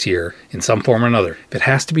later this year in some form or another. If it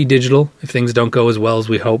has to be digital, if things don't go as well as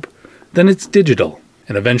we hope, then it's digital.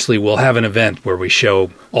 And eventually we'll have an event where we show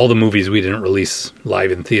all the movies we didn't release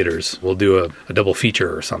live in theaters. We'll do a double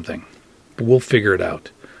feature or something. But we'll figure it out.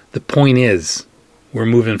 The point is, we're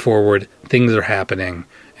moving forward, things are happening,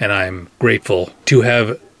 And I'm grateful to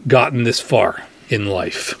have gotten this far in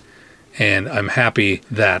life. And I'm happy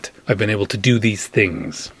that I've been able to do these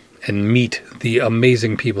things and meet the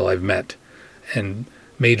amazing people I've met and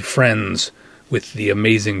made friends with the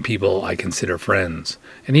amazing people I consider friends.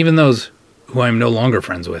 And even those who I'm no longer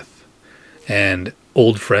friends with. And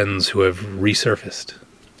old friends who have resurfaced.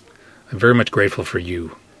 I'm very much grateful for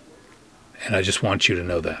you. And I just want you to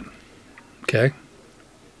know that. Okay?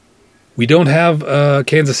 We don't have a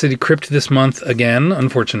Kansas City Crypt this month again,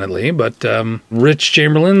 unfortunately, but Rich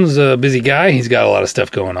Chamberlain's a busy guy. He's got a lot of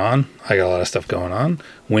stuff going on. I got a lot of stuff going on.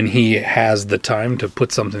 When he has the time to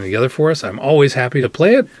put something together for us, I'm always happy to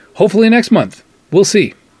play it. Hopefully next month. We'll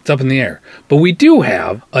see. It's up in the air. But we do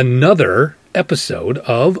have another episode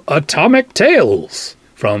of Atomic Tales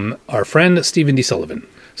from our friend Stephen D. Sullivan.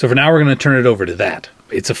 So for now, we're going to turn it over to that.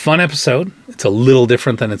 It's a fun episode. It's a little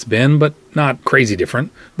different than it's been, but not crazy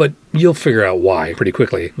different. But you'll figure out why pretty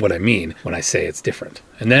quickly, what I mean when I say it's different.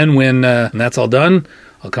 And then when that's all done,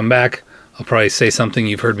 I'll come back. I'll probably say something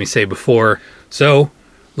you've heard me say before. So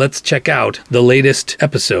let's check out the latest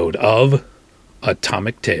episode of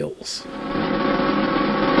Atomic Tales.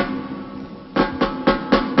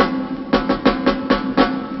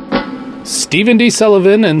 Stephen D.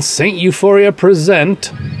 Sullivan and St. Euphoria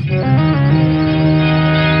present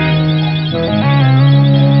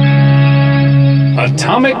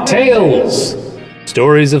Atomic Tales!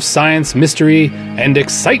 Stories of science, mystery, and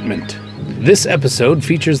excitement. This episode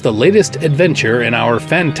features the latest adventure in our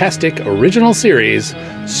fantastic original series,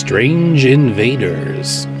 Strange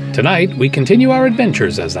Invaders. Tonight, we continue our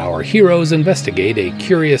adventures as our heroes investigate a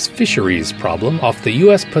curious fisheries problem off the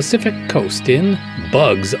U.S. Pacific coast in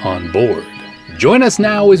Bugs on Board. Join us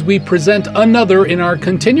now as we present another in our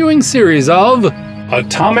continuing series of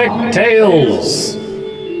Atomic Tales.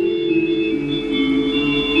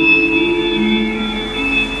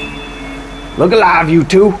 Look alive, you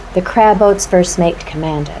two. The crab boat's first mate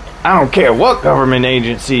commanded. I don't care what government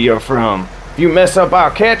agency you're from. If you mess up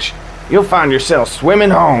our catch, you'll find yourself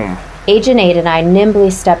swimming home. Agent 8 and I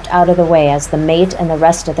nimbly stepped out of the way as the mate and the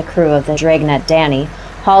rest of the crew of the dragnet Danny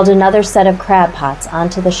hauled another set of crab pots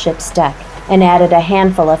onto the ship's deck and added a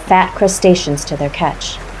handful of fat crustaceans to their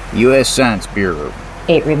catch. U.S. Science Bureau,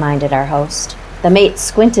 8 reminded our host. The mate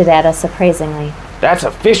squinted at us appraisingly. That's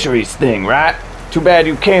a fisheries thing, right? Too bad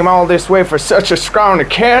you came all this way for such a scrawny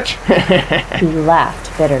catch. He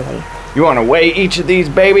laughed bitterly. You want to weigh each of these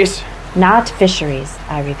babies? Not fisheries,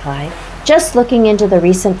 I replied. Just looking into the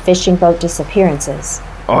recent fishing boat disappearances.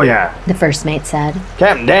 Oh, yeah. The first mate said.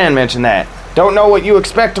 Captain Dan mentioned that. Don't know what you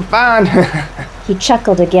expect to find. He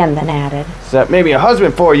chuckled again, then added. Is that maybe a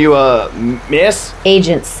husband for you, miss?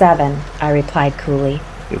 Agent 7, I replied coolly.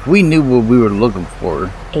 if we knew what we were looking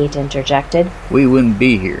for, 8 interjected, we wouldn't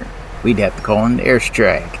be here. We'd have to call in the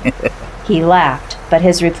airstrike. He laughed, but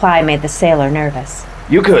his reply made the sailor nervous.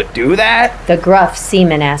 You could do that? The gruff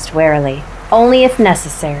seaman asked warily. Only if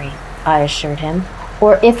necessary, I assured him.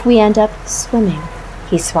 Or if we end up swimming.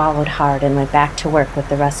 He swallowed hard and went back to work with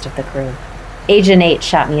the rest of the crew. Agent 8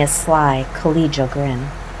 shot me a sly, collegial grin.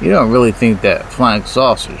 You don't really think that flying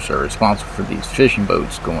saucers are responsible for these fishing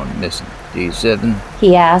boats going missing, do you, Seven?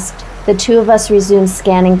 He asked. The two of us resumed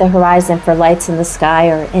scanning the horizon for lights in the sky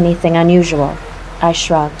or anything unusual. I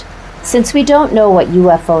shrugged. Since we don't know what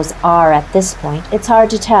UFOs are at this point, it's hard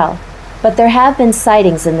to tell. But there have been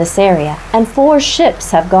sightings in this area, and 4 ships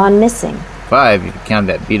have gone missing. 5 if you count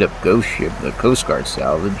that beat-up ghost ship the Coast Guard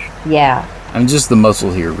salvaged. Yeah, I'm just the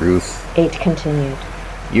muscle here, Ruth. 8 continued.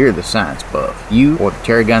 You're the science buff. You or the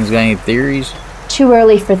Terragons got any theories? Too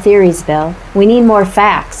early for theories, Bill. We need more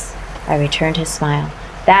facts. I returned his smile.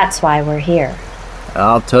 That's why we're here,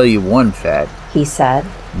 I'll tell you one fact. he said.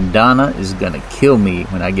 Donna is gonna kill me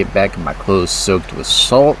when I get back in my clothes soaked with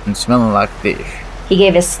salt and smelling like fish. He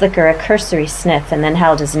gave his slicker a cursory sniff and then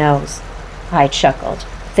held his nose. I chuckled.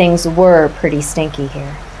 Things were pretty stinky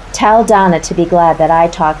here. Tell Donna to be glad that I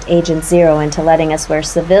talked Agent Zero into letting us wear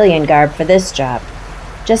civilian garb for this job.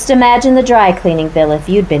 Just imagine the dry cleaning bill if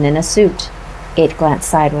you'd been in a suit. 8 glanced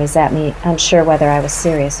sideways at me, unsure whether I was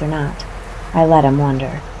serious or not. I let him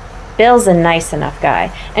wonder. Bill's a nice enough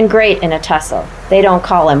guy, and great in a tussle. They don't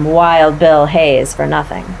call him Wild Bill Hayes for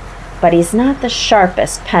nothing. But he's not the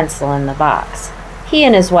sharpest pencil in the box. He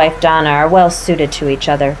and his wife Donna are well suited to each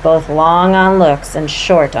other, both long on looks and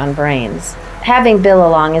short on brains. Having Bill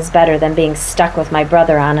along is better than being stuck with my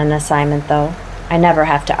brother on an assignment, though. I never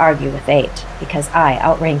have to argue with 8, because I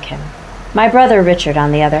outrank him. My brother Richard,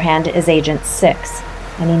 on the other hand, is Agent 6,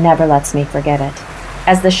 and he never lets me forget it.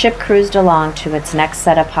 As the ship cruised along to its next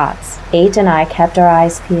set of pots, 8 and I kept our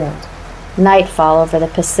eyes peeled. Nightfall over the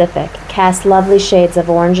Pacific cast lovely shades of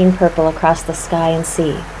orange and purple across the sky and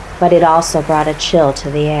sea, but it also brought a chill to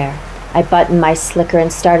the air. I buttoned my slicker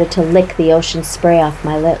and started to lick the ocean spray off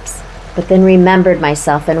my lips, but then remembered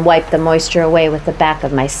myself and wiped the moisture away with the back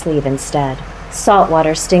of my sleeve instead. Salt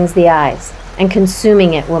water stings the eyes, and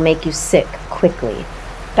consuming it will make you sick quickly.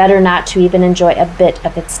 Better not to even enjoy a bit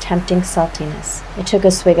of its tempting saltiness. I took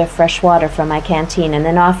a swig of fresh water from my canteen and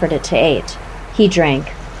then offered it to 8. He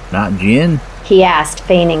drank. Not gin? He asked,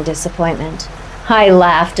 feigning disappointment. I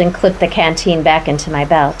laughed and clipped the canteen back into my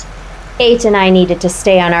belt. 8 and I needed to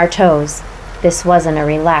stay on our toes. This wasn't a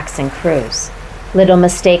relaxing cruise. Little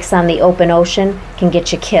mistakes on the open ocean can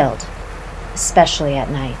get you killed, especially at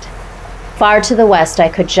night. Far to the west, I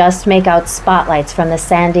could just make out spotlights from the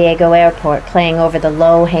San Diego airport playing over the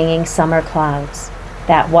low-hanging summer clouds.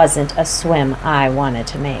 That wasn't a swim I wanted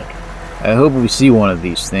to make. I hope we see one of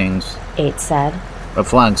these things. 8 said. A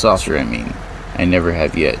flying saucer, I mean. I never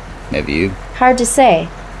have yet. Have you? Hard to say.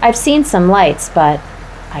 I've seen some lights, but...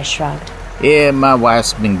 I shrugged. Yeah, my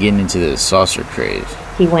wife's been getting into the saucer craze.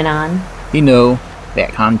 He went on. You know,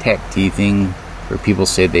 that contactee thing where people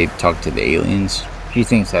say they've talked to the aliens? She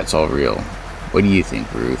thinks that's all real. What do you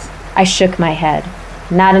think, Ruth? I shook my head.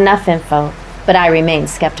 Not enough info, but I remained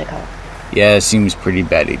skeptical. Yeah, it seems pretty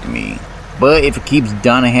batty to me. But if it keeps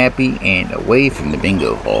Donna happy and away from the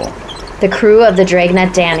bingo hall. The crew of the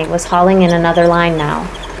Dragnet Danny was hauling in another line now.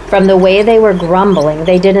 From the way they were grumbling,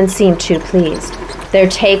 they didn't seem too pleased. Their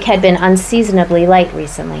take had been unseasonably light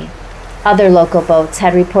recently. Other local boats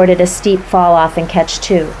had reported a steep fall-off in Catch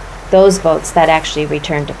 2. Those boats that actually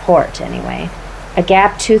returned to port, anyway. A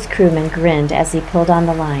gap-toothed crewman grinned as he pulled on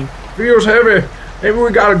the line. Feels heavy. Maybe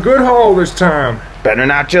we got a good haul this time. Better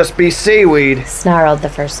not just be seaweed. Snarled the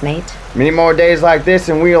first mate. Many more days like this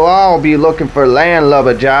and we'll all be looking for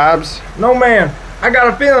landlubber jobs. No, man. I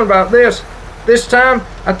got a feeling about this. This time,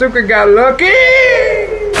 I think we got lucky!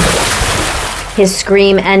 His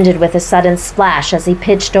scream ended with a sudden splash as he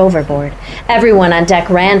pitched overboard. Everyone on deck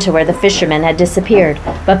ran to where the fisherman had disappeared,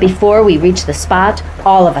 but before we reached the spot,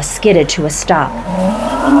 all of us skidded to a stop.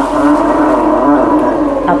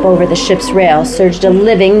 Up over the ship's rail surged a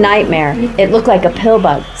living nightmare. It looked like a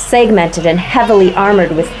pillbug, segmented and heavily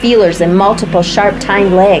armored with feelers and multiple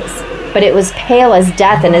sharp-tined legs. But it was pale as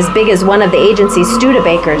death and as big as one of the agency's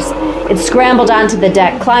Studebakers. It scrambled onto the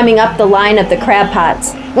deck, climbing up the line of the crab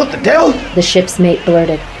pots. What the devil? The ship's mate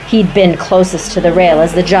blurted. He'd been closest to the rail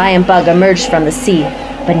as the giant bug emerged from the sea,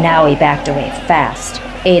 but now he backed away fast.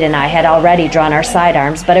 8 and I had already drawn our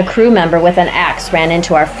sidearms, but a crew member with an axe ran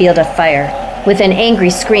into our field of fire. With an angry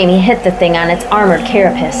scream, he hit the thing on its armored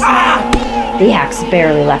carapace. The axe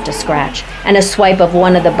barely left a scratch, and a swipe of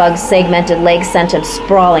one of the bug's segmented legs sent him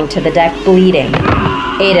sprawling to the deck, bleeding.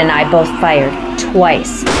 8 and I both fired,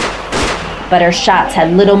 twice. But our shots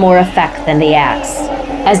had little more effect than the axe.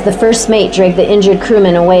 As the first mate dragged the injured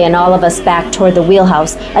crewman away and all of us back toward the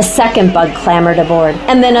wheelhouse, a second bug clambered aboard,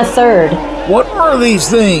 and then a third. What were these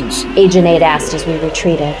things? Agent 8 asked as we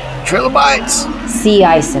retreated. Trilobites? Sea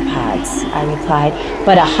isopods, I replied,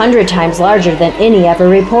 but 100 times larger than any ever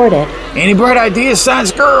reported. Any bright ideas,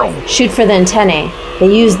 science girl? Shoot for the antennae.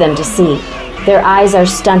 They use them to see. Their eyes are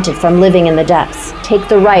stunted from living in the depths. Take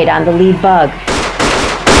the right on the lead bug.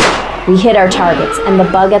 We hit our targets, and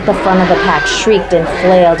the bug at the front of the pack shrieked and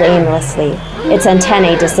flailed aimlessly, its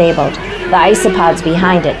antennae disabled. The isopods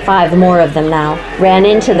behind it, 5 more of them now, ran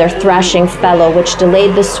into their thrashing fellow, which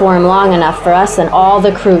delayed the swarm long enough for us and all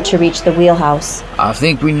the crew to reach the wheelhouse. I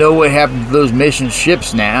think we know what happened to those mission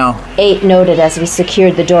ships now. 8 noted as we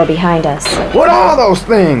secured the door behind us. What are those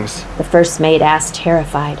things? The first mate asked,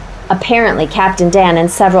 terrified. Apparently, Captain Dan and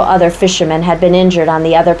several other fishermen had been injured on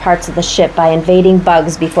the other parts of the ship by invading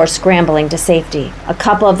bugs before scrambling to safety. A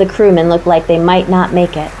couple of the crewmen looked like they might not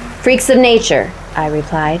make it. Freaks of nature, I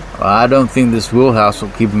replied. Well, I don't think this wheelhouse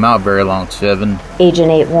will keep them out very long, 7. Agent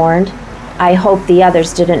 8 warned. I hoped the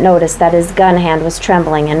others didn't notice that his gun hand was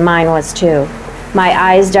trembling, and mine was too. My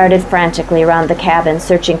eyes darted frantically around the cabin,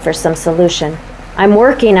 searching for some solution. I'm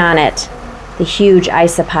working on it. The huge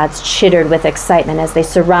isopods chittered with excitement as they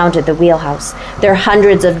surrounded the wheelhouse. Their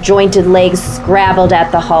hundreds of jointed legs scrabbled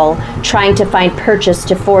at the hull, trying to find purchase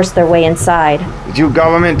to force their way inside. Did you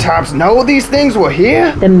government tops know these things were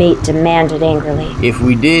here? The mate demanded angrily. If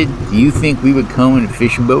we did, do you think we would come in a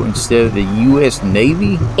fishing boat instead of the U.S.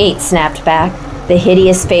 Navy? 8 snapped back. The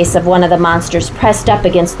hideous face of one of the monsters pressed up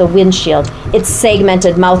against the windshield, its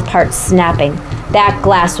segmented mouthparts snapping. That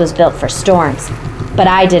glass was built for storms. But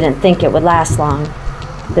I didn't think it would last long.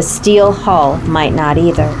 The steel hull might not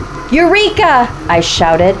either. Eureka! I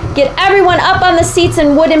shouted. Get everyone up on the seats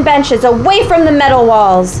and wooden benches, away from the metal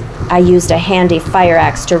walls. I used a handy fire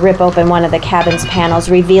axe to rip open one of the cabin's panels,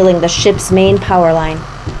 revealing the ship's main power line.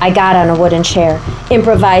 I got on a wooden chair,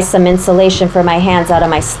 improvised some insulation for my hands out of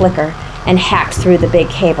my slicker, and hacked through the big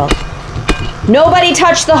cable. Nobody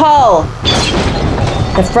touch the hull!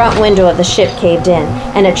 The front window of the ship caved in,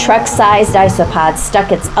 and a truck-sized isopod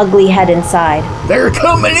stuck its ugly head inside. They're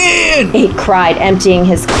coming in! He cried, emptying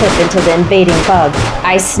his clip into the invading bug.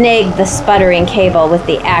 I snagged the sputtering cable with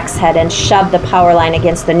the axe head and shoved the power line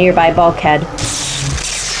against the nearby bulkhead.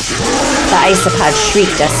 The isopod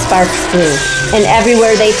shrieked as sparks flew, and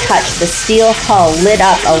everywhere they touched, the steel hull lit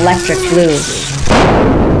up electric blue.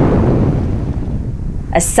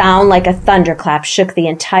 A sound like a thunderclap shook the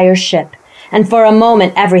entire ship, and for a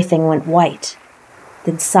moment everything went white.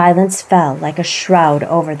 Then silence fell like a shroud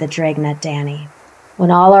over the dragnet Danny.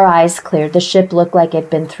 When all our eyes cleared, the ship looked like it'd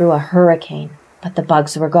been through a hurricane, but the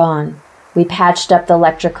bugs were gone. We patched up the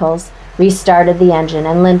electricals, restarted the engine,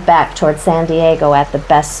 and limped back toward San Diego at the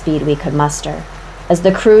best speed we could muster. As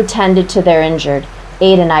the crew tended to their injured,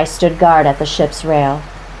 Aid and I stood guard at the ship's rail.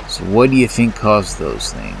 So what do you think caused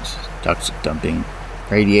those things? Toxic dumping?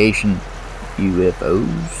 Radiation?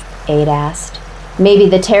 UFOs? Aid asked. Maybe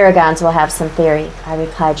the Tarragons will have some theory, I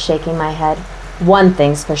replied, shaking my head. One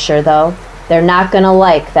thing's for sure, though. They're not gonna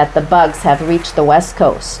like that the bugs have reached the West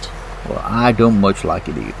Coast. Well, I don't much like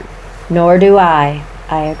it either. Nor do I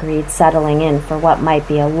agreed, settling in for what might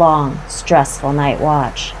be a long, stressful night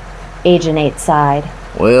watch. Agent 8 sighed.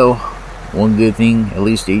 Well, one good thing, at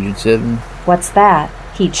least Agent 7. What's that?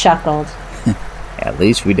 He chuckled. At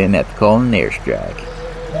least we didn't have to call an airstrike.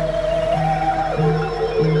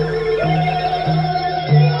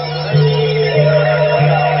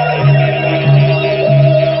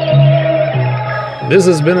 This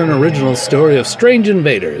has been an original story of Strange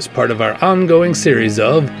Invaders, part of our ongoing series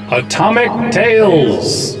of Atomic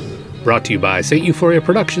Tales, brought to you by St. Euphoria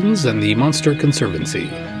Productions and the Monster Conservancy.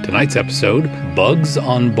 Tonight's episode, Bugs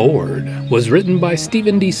on Board, was written by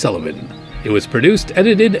Stephen D. Sullivan. It was produced,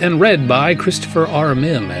 edited, and read by Christopher R.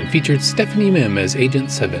 Mihm and featured Stephanie Mihm as Agent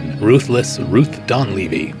 7, Ruthless Ruth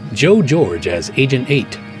Donlevy, Joe George as Agent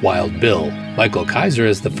 8, Wild Bill, Michael Kaiser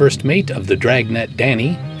as the first mate of the dragnet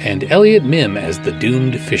Danny, and Elliot Mihm as the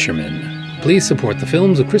doomed fisherman. Please support the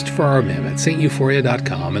films of Christopher R. Mihm at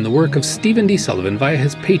steuphoria.com and the work of Stephen D. Sullivan via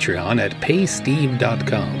his Patreon at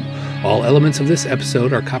paysteve.com. All elements of this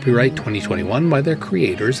episode are copyright 2021 by their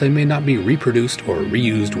creators and may not be reproduced or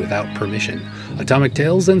reused without permission. Atomic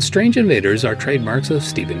Tales and Strange Invaders are trademarks of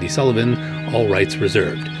Stephen D. Sullivan, all rights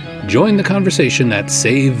reserved. Join the conversation at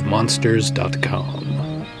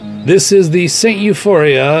savemonsters.com. This is the St.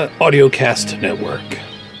 Euphoria Audiocast Network.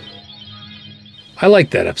 I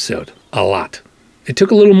liked that episode a lot. It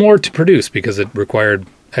took a little more to produce because it required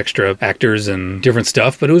extra actors and different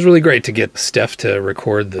stuff, but it was really great to get Steph to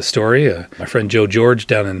record the story. My friend Joe George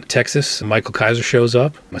down in Texas, Michael Kaiser shows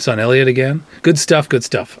up, my son Elliot again. Good stuff, good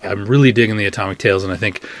stuff. I'm really digging the Atomic Tales, and I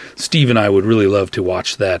think Steve and I would really love to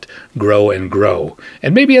watch that grow and grow.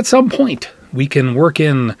 And maybe at some point we can work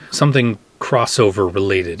in something crossover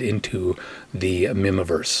related into the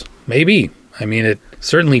Mihmiverse. Maybe. I mean, it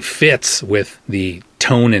certainly fits with the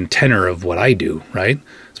tone and tenor of what I do, right?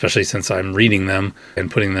 Especially since I'm reading them and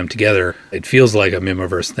putting them together. It feels like a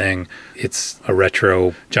Mihmiverse thing. It's a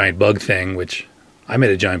retro giant bug thing, which I made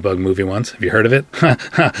a giant bug movie once. Have you heard of it?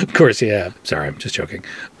 Of course you have. Sorry, I'm just joking.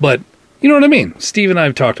 But you know what I mean? Steve and I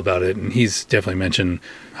have talked about it, and he's definitely mentioned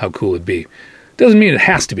how cool it'd be. Doesn't mean it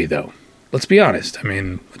has to be, though. Let's be honest. I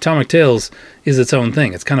mean, Atomic Tales is its own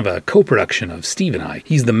thing. It's kind of a co-production of Steve and I.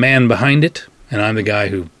 He's the man behind it, and I'm the guy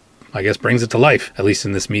who, I guess, brings it to life, at least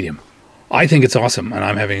in this medium. I think it's awesome, and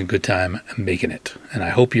I'm having a good time making it. And I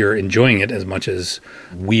hope you're enjoying it as much as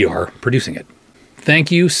we are producing it. Thank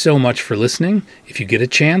you so much for listening. If you get a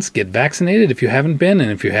chance, get vaccinated if you haven't been. And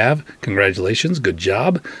if you have, congratulations, good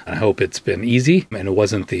job. I hope it's been easy, and it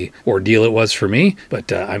wasn't the ordeal it was for me.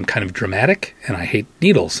 But I'm kind of dramatic, and I hate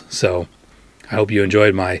needles. So I hope you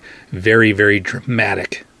enjoyed my very, very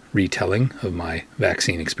dramatic retelling of my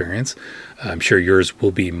vaccine experience. I'm sure yours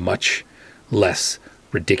will be much less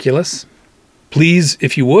ridiculous. Please,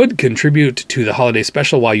 if you would, contribute to the holiday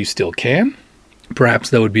special while you still can. Perhaps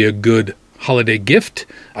that would be a good holiday gift.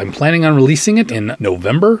 I'm planning on releasing it in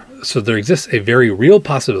November, so there exists a very real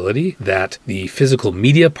possibility that the physical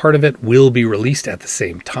media part of it will be released at the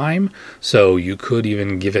same time, so you could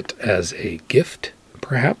even give it as a gift,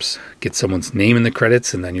 perhaps. Get someone's name in the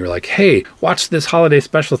credits, and then you're like, hey, watch this holiday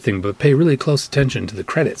special thing, but pay really close attention to the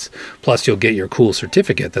credits. Plus, you'll get your cool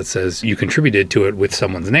certificate that says you contributed to it with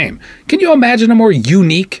someone's name. Can you imagine a more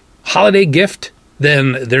unique holiday gift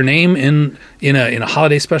than their name in a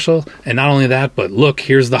holiday special. And not only that, but look,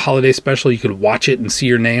 here's the holiday special. You could watch it and see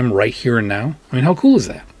your name right here and now. I mean, how cool is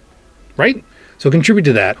that? Right? So contribute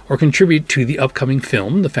to that, or contribute to the upcoming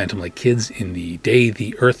film, The Phantom Lake Kids in the Day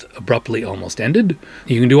the Earth Abruptly Almost Ended.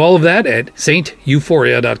 You can do all of that at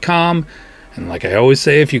sainteuphoria.com. And like I always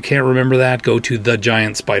say, if you can't remember that, go to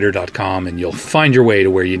thegiantspider.com and you'll find your way to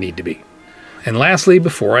where you need to be. And lastly,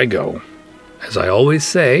 before I go, as I always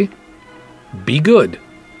say, be good.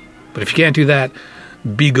 But if you can't do that,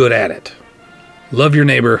 be good at it. Love your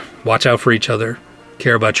neighbor, watch out for each other,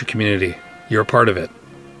 care about your community. You're a part of it.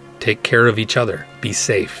 Take care of each other. Be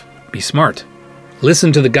safe. Be smart.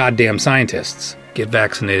 Listen to the goddamn scientists. Get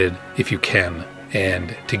vaccinated if you can.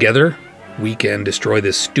 And together, we can destroy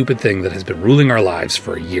this stupid thing that has been ruling our lives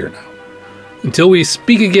for a year now. Until we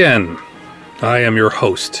speak again, I am your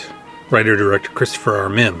host, writer-director Christopher R.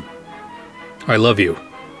 Mihm. I love you.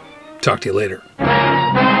 Talk to you later.